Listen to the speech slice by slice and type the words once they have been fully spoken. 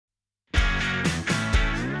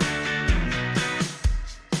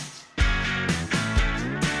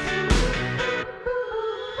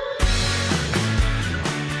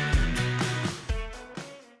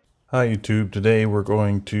Hi YouTube, today we're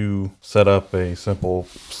going to set up a simple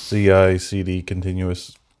CI/CD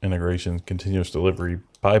continuous integration, continuous delivery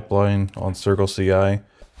pipeline on Circle CI.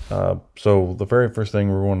 So the very first thing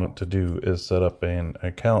we want to do is set up an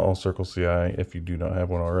account on Circle CI if you do not have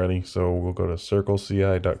one already. So we'll go to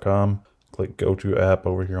circleci.com, click go to app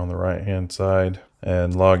over here on the right hand side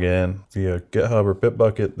and log in via GitHub or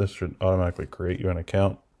Bitbucket. This should automatically create you an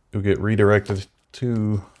account. You'll get redirected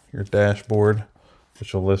to your dashboard,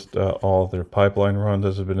 which will list all their pipeline runs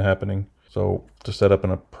as have been happening. So to set up a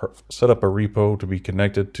repo to be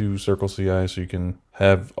connected to Circle CI so you can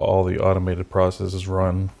have all the automated processes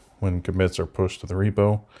run when commits are pushed to the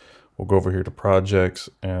repo. We'll go over here to projects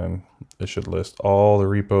and it should list all the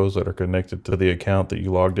repos that are connected to the account that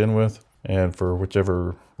you logged in with. And for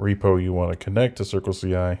whichever repo you want to connect to Circle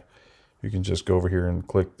CI, you can just go over here and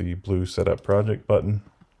click the blue setup project button.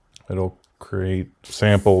 It'll create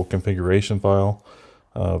sample configuration file.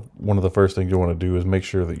 One of the first things you want to do is make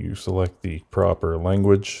sure that you select the proper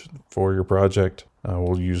language for your project.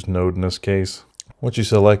 We'll use Node in this case. Once you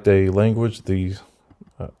select a language, the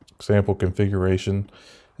sample configuration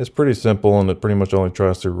is pretty simple, and it pretty much only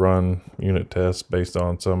tries to run unit tests based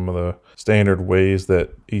on some of the standard ways that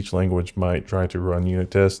each language might try to run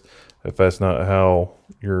unit tests. If that's not how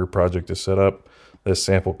your project is set up, this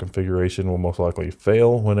sample configuration will most likely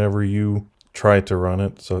fail whenever you try to run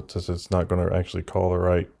it, so it's not going to actually call the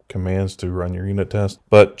right commands to run your unit test.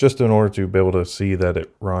 But just in order to be able to see that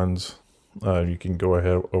it runs, you can go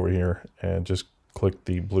ahead over here and just click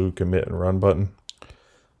the blue commit and run button.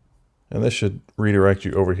 And this should redirect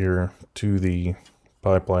you over here to the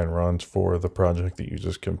pipeline runs for the project that you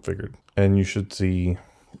just configured. And you should see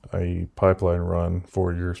a pipeline run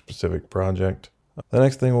for your specific project. The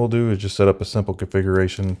next thing we'll do is just set up a simple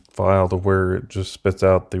configuration file to where it just spits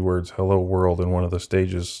out the words hello world in one of the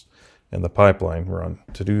stages in the pipeline run.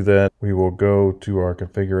 To do that, we will go to our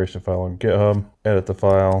configuration file on GitHub, edit the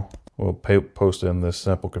file. We'll post in this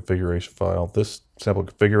sample configuration file. This sample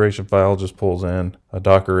configuration file just pulls in a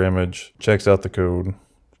Docker image, checks out the code,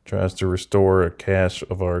 tries to restore a cache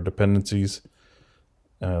of our dependencies,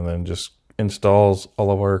 and then just installs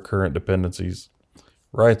all of our current dependencies,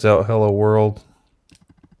 writes out hello world,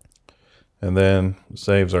 and then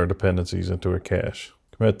saves our dependencies into a cache.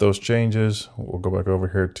 Commit those changes. We'll go back over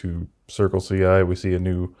here to Circle CI. We see a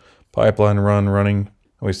new pipeline run running.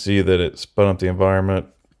 We see that it spun up the environment,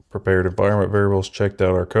 prepared environment variables, checked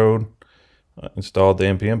out our code, installed the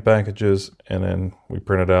npm packages, and then we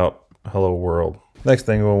printed out hello world. Next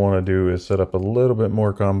thing we'll want to do is set up a little bit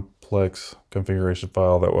more complex configuration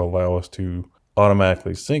file that will allow us to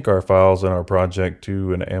automatically sync our files in our project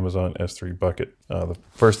to an Amazon S3 bucket. The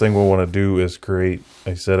first thing we'll want to do is create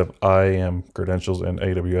a set of IAM credentials in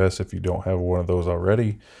AWS. If you don't have one of those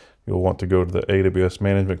already, you'll want to go to the AWS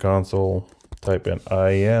Management Console, type in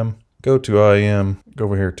IAM, go to IAM, go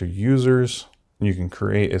over here to users. You can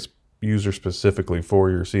create a user specifically for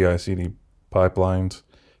your CI/CD pipelines,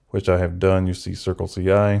 which I have done. You see Circle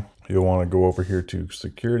CI. You'll want to go over here to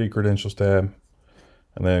Security Credentials tab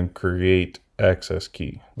and then create access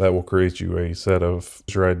key. That will create you a set of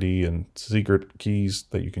user ID and secret keys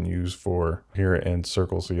that you can use for here in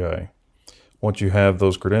Circle CI. Once you have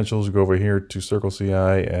those credentials, go over here to Circle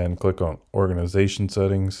CI and click on Organization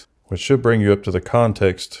Settings, which should bring you up to the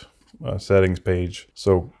context settings page.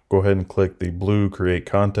 So go ahead and click the blue Create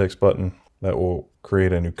Context button. That will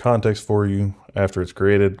create a new context for you. After it's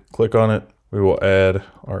created, click on it. We will add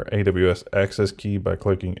our AWS access key by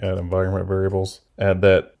clicking Add Environment Variables. Add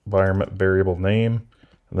that environment variable name,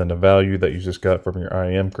 and then the value that you just got from your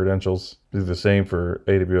IAM credentials. Do the same for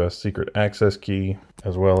AWS secret access key,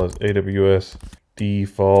 as well as AWS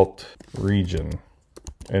default region.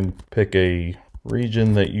 And pick a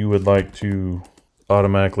region that you would like to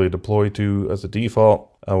automatically deploy to as a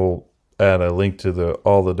default. I will add a link to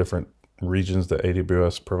all the different regions that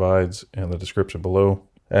AWS provides in the description below.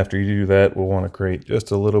 After you do that, we'll want to create just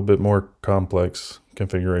a little bit more complex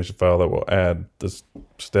configuration file that will add the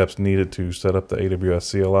steps needed to set up the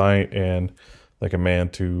AWS CLI and the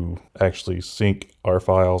command to actually sync our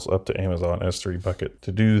files up to Amazon S3 bucket.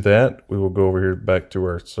 To do that, we will go over here back to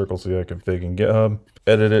our Circle CI config in GitHub,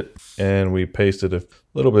 edit it, and we pasted a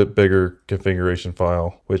little bit bigger configuration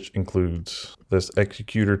file, which includes this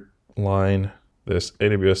executor line, this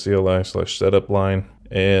AWS CLI/setup line,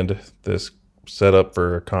 and this setup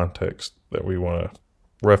for a context that we want to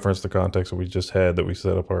reference the context that we just had that we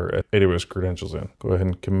set up our AWS credentials in. Go ahead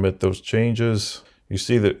and commit those changes. You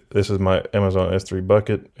see that this is my Amazon S3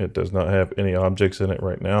 bucket. It does not have any objects in it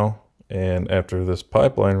right now. And after this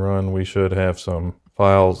pipeline run, we should have some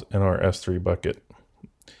files in our S3 bucket.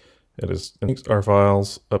 It is our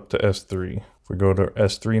files up to S3. If we go to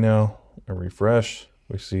S3 now and refresh,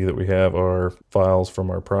 we see that we have our files from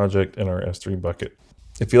our project in our S3 bucket.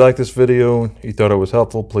 If you like this video, you thought it was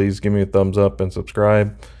helpful, please give me a thumbs up and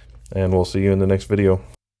subscribe, and we'll see you in the next video.